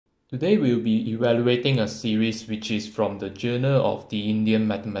Today we will be evaluating a series which is from the Journal of the Indian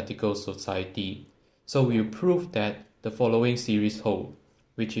Mathematical Society. So we will prove that the following series hold,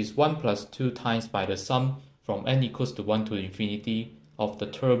 which is 1 plus 2 times by the sum from n equals to 1 to infinity of the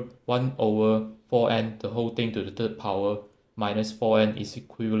term 1 over 4n the whole thing to the third power minus 4n is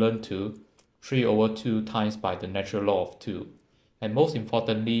equivalent to 3 over 2 times by the natural law of 2. And most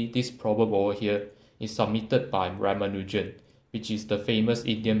importantly, this problem over here is submitted by Ramanujan, which is the famous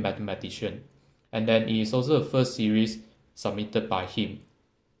Indian mathematician. And then it is also the first series submitted by him.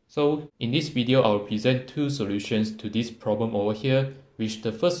 So in this video, I will present two solutions to this problem over here, which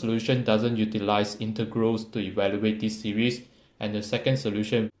the first solution doesn't utilize integrals to evaluate this series, and the second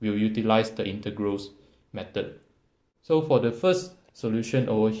solution will utilize the integrals method. So for the first solution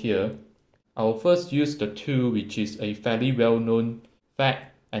over here, I will first use the 2, which is a fairly well-known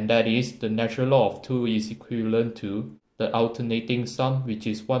fact, and that is the natural law of 2 is equivalent to the alternating sum, which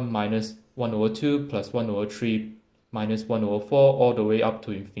is 1 minus 1 over 2 plus 1 over 3 minus 1 over 4 all the way up to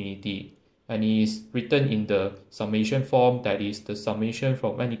infinity. And it is written in the summation form, that is the summation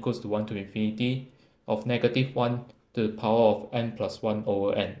from n equals to 1 to infinity of negative 1 to the power of n plus 1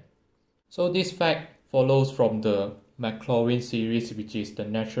 over n. So this fact follows from the Maclaurin series, which is the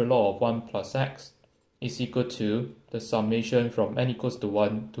natural law of 1 plus x is equal to the summation from n equals to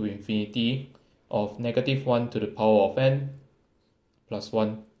 1 to infinity of negative 1 to the power of n plus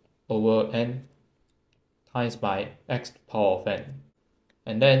 1 over n times by x to the power of n.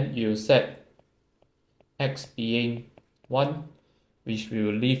 And then you set x being 1, which we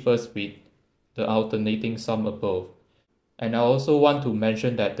will leave us with the alternating sum above. And I also want to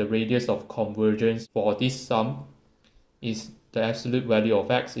mention that the radius of convergence for this sum is the absolute value of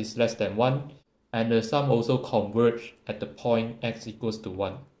x is less than 1, and the sum also converge at the point x equals to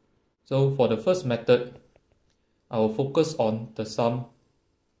 1. So for the first method, I will focus on the sum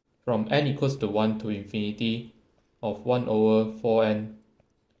from n equals to 1 to infinity of 1 over 4n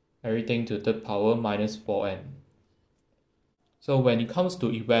everything to the third power minus 4n. So when it comes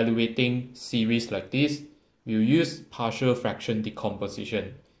to evaluating series like this, we'll use partial fraction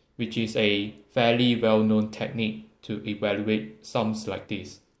decomposition, which is a fairly well-known technique to evaluate sums like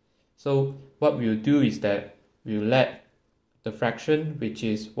this. So what we'll do is that we'll let the fraction, which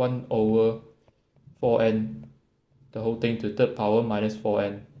is 1 over 4n the whole thing to the third power minus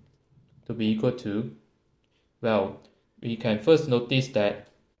 4n, to be equal to, well, we can first notice that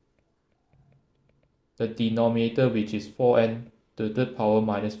the denominator, which is 4n to the third power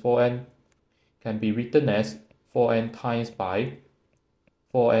minus 4n, can be written as 4n times by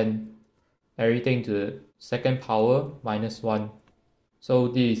 4n everything to the second power minus 1. So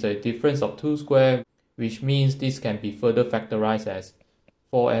this is a difference of 2 square, which means this can be further factorized as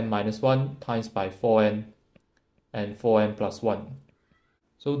 4n minus 1 times by 4n and 4n plus 1.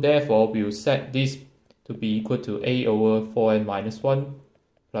 So therefore, we will set this to be equal to a over 4n minus 1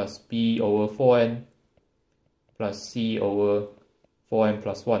 plus b over 4n plus c over 4n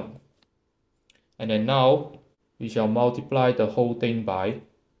plus 1. And then now, we shall multiply the whole thing by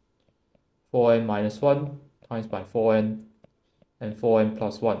 4n minus 1 times by 4n and 4n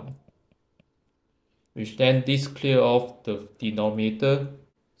plus 1. Which then this clear off the denominator,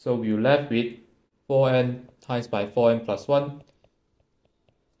 so we're left with 4n times by 4n plus 1,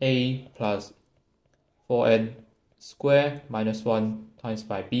 a plus 4n square minus 1 times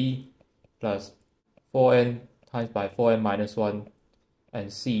by b plus 4n times by 4n minus 1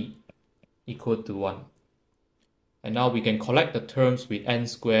 and c equal to 1. And now we can collect the terms with n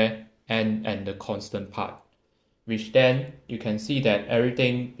square, n and the constant part, which then you can see that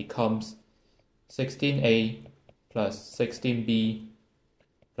everything becomes 16a plus 16b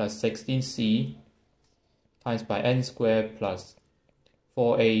plus 16c times by n squared plus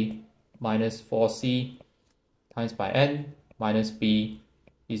 4a minus 4c times by n minus b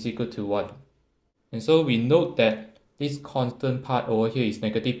is equal to 1. And so we note that this constant part over here is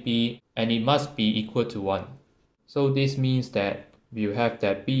negative b, and it must be equal to 1. So this means that we will have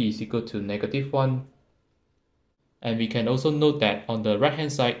that b is equal to negative 1. And we can also note that on the right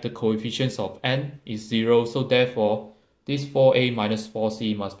hand side, the coefficients of n is 0, so therefore this 4a minus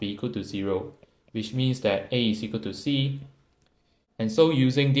 4c must be equal to 0, which means that a is equal to c. And so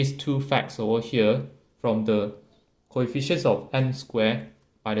using these two facts over here from the coefficients of n squared,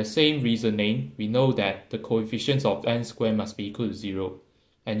 by the same reasoning, we know that the coefficients of n squared must be equal to 0.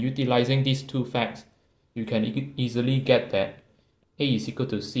 And utilizing these two facts, you can easily get that a is equal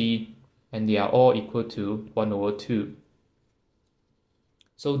to c, and they are all equal to 1 over 2.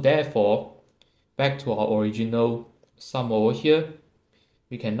 So therefore, back to our original sum over here,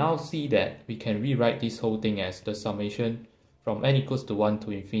 we can now see that we can rewrite this whole thing as the summation from n equals to 1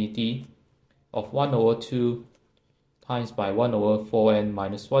 to infinity of 1 over 2 times by 1 over 4n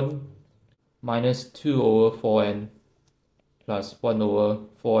minus 1 minus 2 over 4n plus 1 over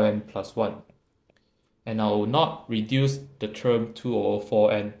 4n plus 1. And I will not reduce the term 2 over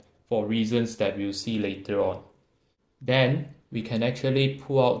 4n for reasons that we'll see later on. Then we can actually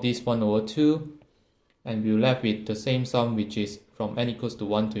pull out this 1 over 2 and we're left with the same sum, which is from n equals to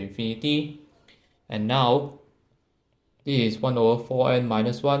 1 to infinity. And now this is 1 over 4n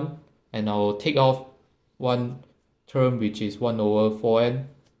minus 1, and I will take off one term which is 1 over 4n,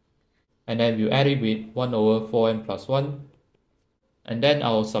 and then we'll add it with 1 over 4n plus 1, and then I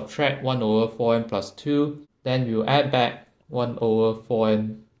will subtract 1 over 4n plus 2, then we'll add back 1 over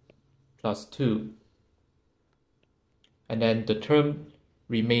 4n plus 2, and then the term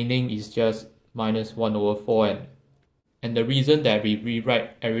remaining is just minus 1 over 4n. And the reason that we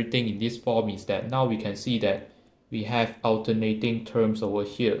rewrite everything in this form is that now we can see that we have alternating terms over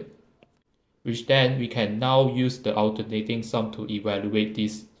here, which then we can now use the alternating sum to evaluate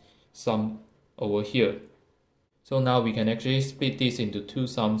this sum over here. So now we can actually split this into two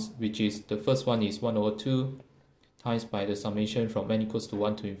sums, which is the first one is 1 over 2 times by the summation from n equals to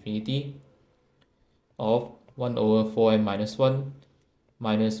 1 to infinity of 1 over 4n minus 1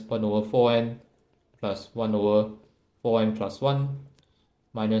 minus 1 over 4n plus 1 over 4n plus 1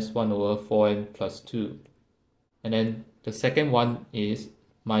 minus 1 over 4n plus 2. And then the second one is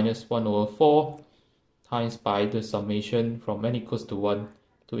minus 1 over 4 times by the summation from n equals to 1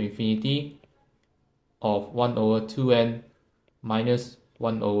 to infinity of 1 over 2n minus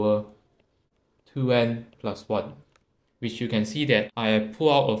 1 over 2n plus 1, which you can see that I have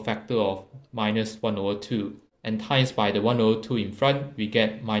pulled out a factor of minus 1 over 2, and times by the 1 over 2 in front, we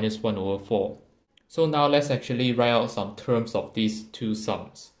get minus 1 over 4. So now let's actually write out some terms of these two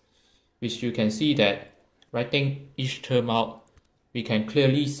sums, which you can see that writing each term out, we can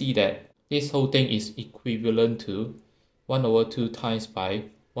clearly see that this whole thing is equivalent to 1 over 2 times by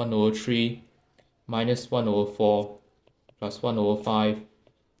 1 over 3 minus 1 over 4 plus 1 over 5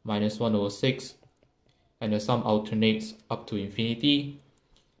 minus 1 over 6, and the sum alternates up to infinity.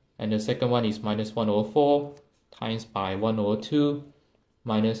 And the second one is minus 1 over 4 times by 1 over 2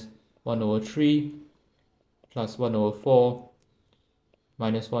 minus 1 over 3 plus 1 over 4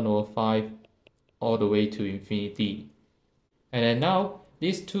 minus 1 over 5 all the way to infinity. And then now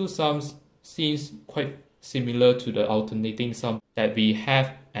these two sums seems quite similar to the alternating sum that we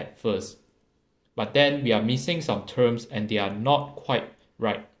have at first, but then we are missing some terms and they are not quite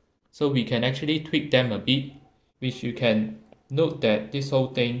right. So we can actually tweak them a bit, which you can note that this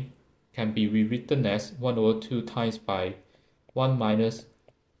whole thing can be rewritten as 1 over 2 times by 1 minus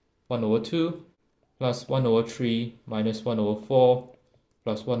 1 over 2 plus 1 over 3 minus 1 over 4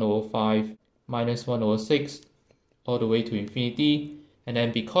 plus 1 over 5 minus 1 over 6 all the way to infinity. And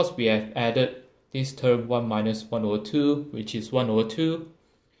then because we have added this term 1 minus 1 over 2, which is 1 over 2,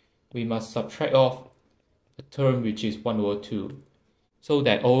 we must subtract off a term which is 1 over 2, so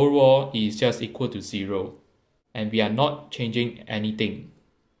that overall is just equal to 0, and we are not changing anything.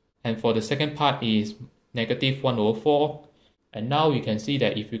 And for the second part is negative 1 over 4, and now you can see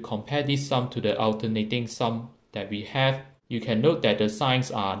that if you compare this sum to the alternating sum that we have, you can note that the signs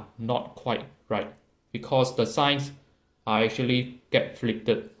are not quite right, because the signs are actually get flipped.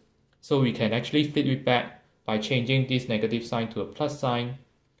 So we can actually flip it back by changing this negative sign to a plus sign,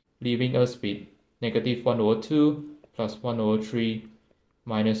 leaving us with negative 1 over 2 plus 1 over 3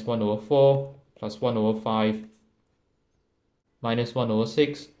 minus 1 over 4 plus 1 over 5 minus 1 over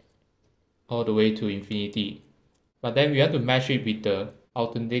 6 all the way to infinity. But then we have to match it with the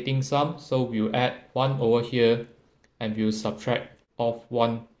alternating sum, so we'll add 1 over here and we'll subtract off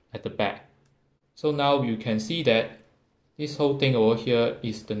 1 at the back. So now you can see that this whole thing over here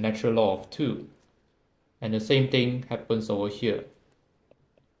is the natural log of 2, and the same thing happens over here.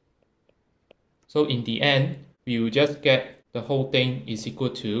 So in the end, we will just get the whole thing is equal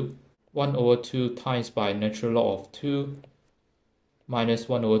to 1 over 2 times by natural log of 2 minus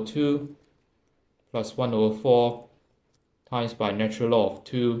 1 over 2 plus 1 over 4 times by natural log of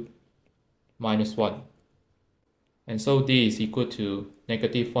 2 minus 1. And so this is equal to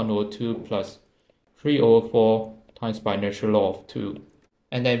negative 1 over 2 plus 3 over 4 times by natural log of 2.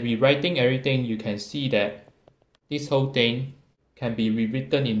 And then rewriting everything, you can see that this whole thing can be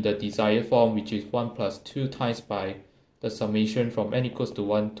rewritten in the desired form, which is 1 plus 2 times by the summation from n equals to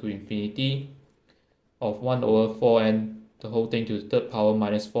 1 to infinity of 1 over 4n, the whole thing to the third power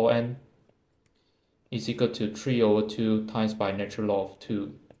minus 4n, is equal to 3 over 2 times by natural log of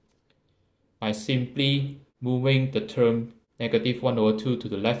 2. By simply moving the term negative 1 over 2 to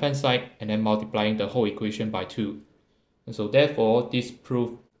the left hand side and then multiplying the whole equation by 2. And so therefore, this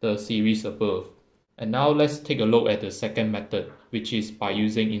proves the series above. And now let's take a look at the second method, which is by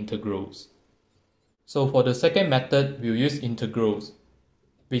using integrals. So for the second method, we'll use integrals,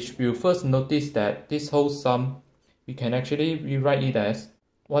 which we'll first notice that this whole sum, we can actually rewrite it as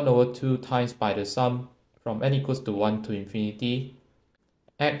 1 over 2 times by the sum from n equals to 1 to infinity,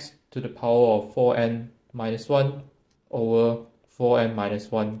 x to the power of 4n minus 1 over 4n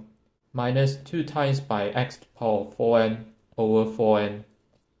minus 1 minus 2 times by x to the power of 4n over 4n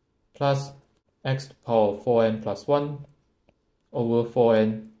plus x to the power of 4n plus 1 over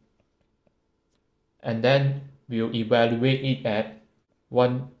 4n, and then we'll evaluate it at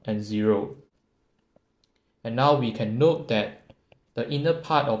 1 and 0. And now we can note that the inner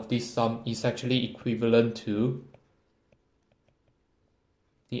part of this sum is actually equivalent to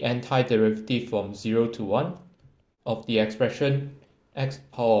the antiderivative from 0 to 1 of the expression x to the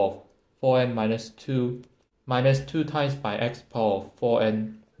power of 4n minus 2 times by x to the power of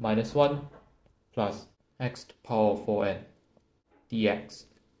 4n minus 1 plus x to the power of 4n dx.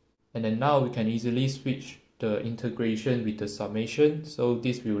 And then now we can easily switch the integration with the summation. So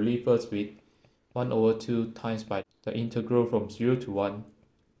this will leave us with 1 over 2 times by the integral from 0 to 1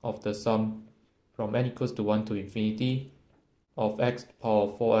 of the sum from n equals to 1 to infinity of x to the power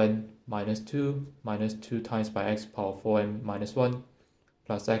of 4n minus 2 times by x to the power of 4n minus 1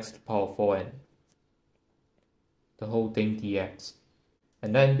 plus x to the power of 4n, the whole thing dx.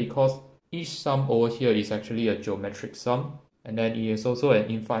 And then because each sum over here is actually a geometric sum, and then it is also an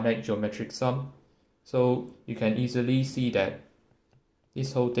infinite geometric sum, so you can easily see that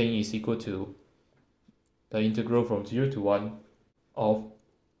this whole thing is equal to the integral from 0 to 1 of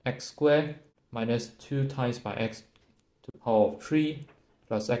x squared minus 2 times by x to the power of 3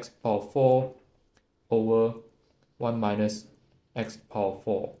 plus x to the power of 4 over 1 minus x to the power of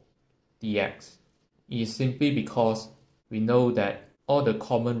 4 dx. It is simply because we know that all the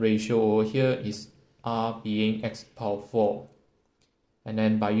common ratio over here is r being x to the power of 4. And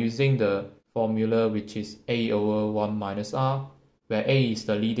then by using the formula, which is a over 1 minus r, where a is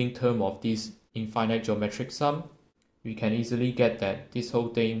the leading term of this infinite geometric sum, we can easily get that this whole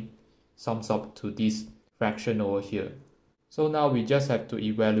thing sums up to this fraction over here. So now we just have to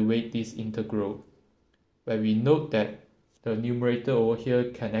evaluate this integral, where we note that the numerator over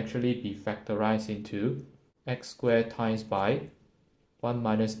here can actually be factorized into x squared times by 1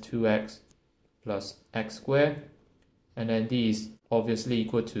 minus 2x plus x squared, and then this is obviously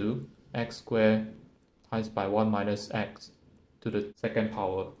equal to x squared times by 1 minus x to the second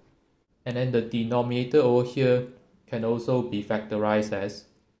power. And then the denominator over here can also be factorized as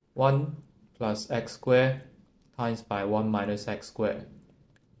 1 plus x squared times by 1 minus x squared,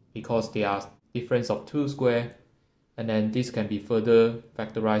 because they are difference of 2 squared, and then this can be further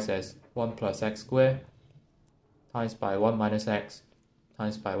factorized as 1 plus x squared times by 1 minus x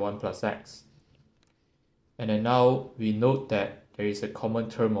times by 1 plus x. And then now we note that there is a common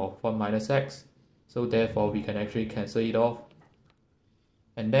term of 1 minus x, so therefore we can actually cancel it off.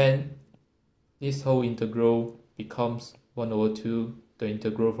 And then this whole integral becomes 1 over 2, the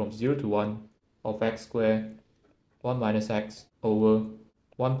integral from 0 to 1 of x squared 1 minus x over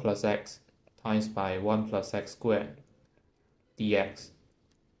 1 plus x times by 1 plus x squared dx.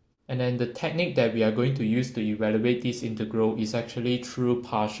 And then the technique that we are going to use to evaluate this integral is actually through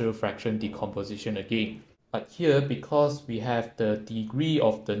partial fraction decomposition again. But here, because we have the degree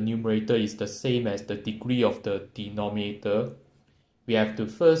of the numerator is the same as the degree of the denominator, we have to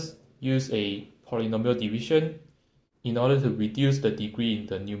first use a polynomial division in order to reduce the degree in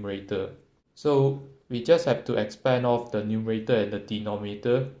the numerator. So we just have to expand off the numerator and the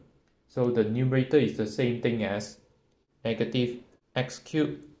denominator. So the numerator is the same thing as negative x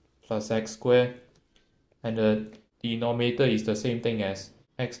cubed plus x squared, and the denominator is the same thing as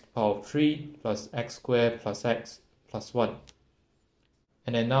x to the power of 3 plus x squared plus x plus 1.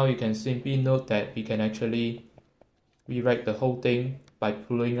 And then now you can simply note that we can actually rewrite the whole thing by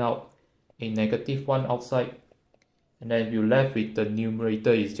pulling out a negative 1 outside, and then you're left with the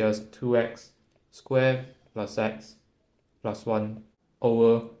numerator is just 2x squared plus x plus 1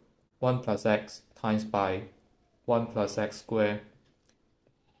 over 1 plus x times by 1 plus x squared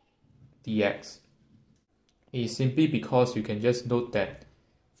dx. It is simply because you can just note that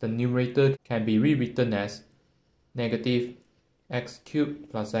the numerator can be rewritten as negative x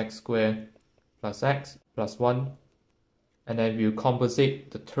cubed plus x squared plus x plus 1, and then we'll compensate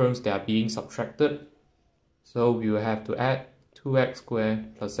the terms that are being subtracted. So we will have to add 2x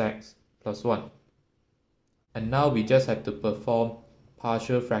squared plus x plus 1. And now we just have to perform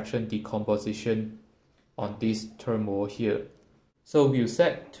partial fraction decomposition on this term over here. So we'll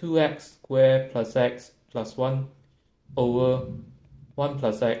set 2x squared plus x plus 1 over 1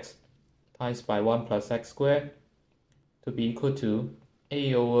 plus x times by 1 plus x squared to be equal to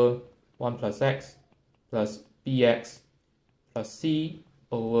a over 1 plus x plus bx plus c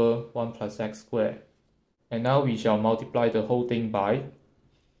over 1 plus x squared. And now we shall multiply the whole thing by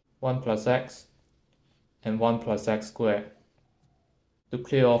 1 plus x and 1 plus x squared to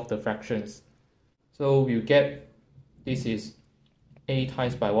clear off the fractions. So we'll get this is a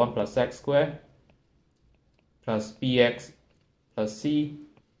times by 1 plus x squared plus bx plus c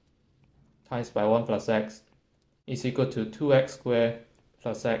times by 1 plus x is equal to 2x squared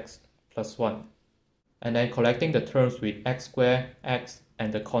plus x plus 1. And then collecting the terms with x squared, x,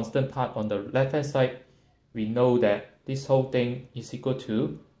 and the constant part on the left hand side, we know that this whole thing is equal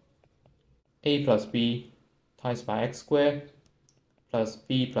to a plus b times by x squared plus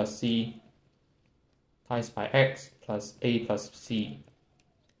b plus c times by x plus a plus c.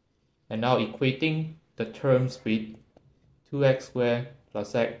 And now equating the terms with 2x squared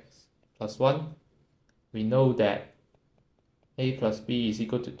plus x plus 1, we know that a plus b is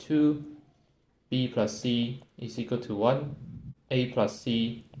equal to 2, b plus c is equal to 1, a plus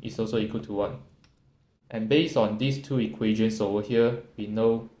c is also equal to 1. And based on these two equations over here, we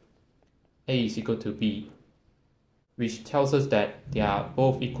know a is equal to b, which tells us that they are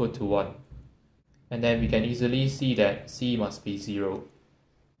both equal to 1. And then we can easily see that c must be 0.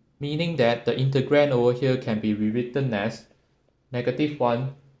 Meaning that the integrand over here can be rewritten as negative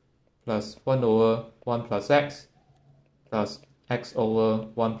 1 plus 1 over 1 plus x plus x over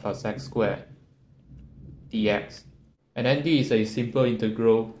 1 plus x squared dx. And then this is a simple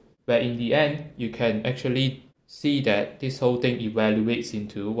integral where in the end you can actually see that this whole thing evaluates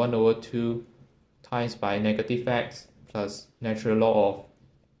into 1 over 2 times by negative x plus natural log of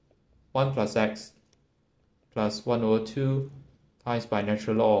 1 plus x plus 1 over 2 times by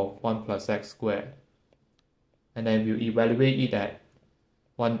natural log of 1 plus x squared. And then we'll evaluate it at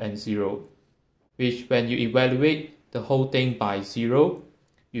 1 and 0, which when you evaluate the whole thing by 0,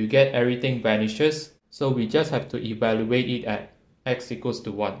 you get everything vanishes. So we just have to evaluate it at x equals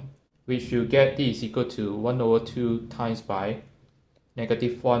to 1, which you get this is equal to 1 over 2 times by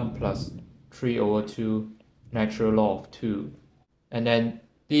negative 1 plus 3 over 2 natural log of 2. And then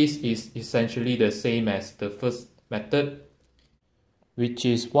this is essentially the same as the first method, which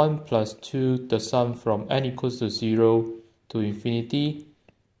is 1 plus 2 the sum from n equals to 0 to infinity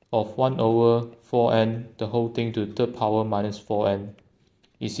of 1 over 4n the whole thing to the third power minus 4n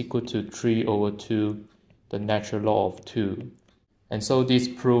is equal to 3 over 2 the natural log of 2. And so this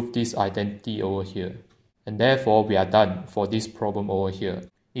proves this identity over here. And therefore we are done for this problem over here.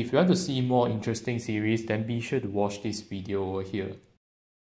 If you want to see more interesting series, then be sure to watch this video over here.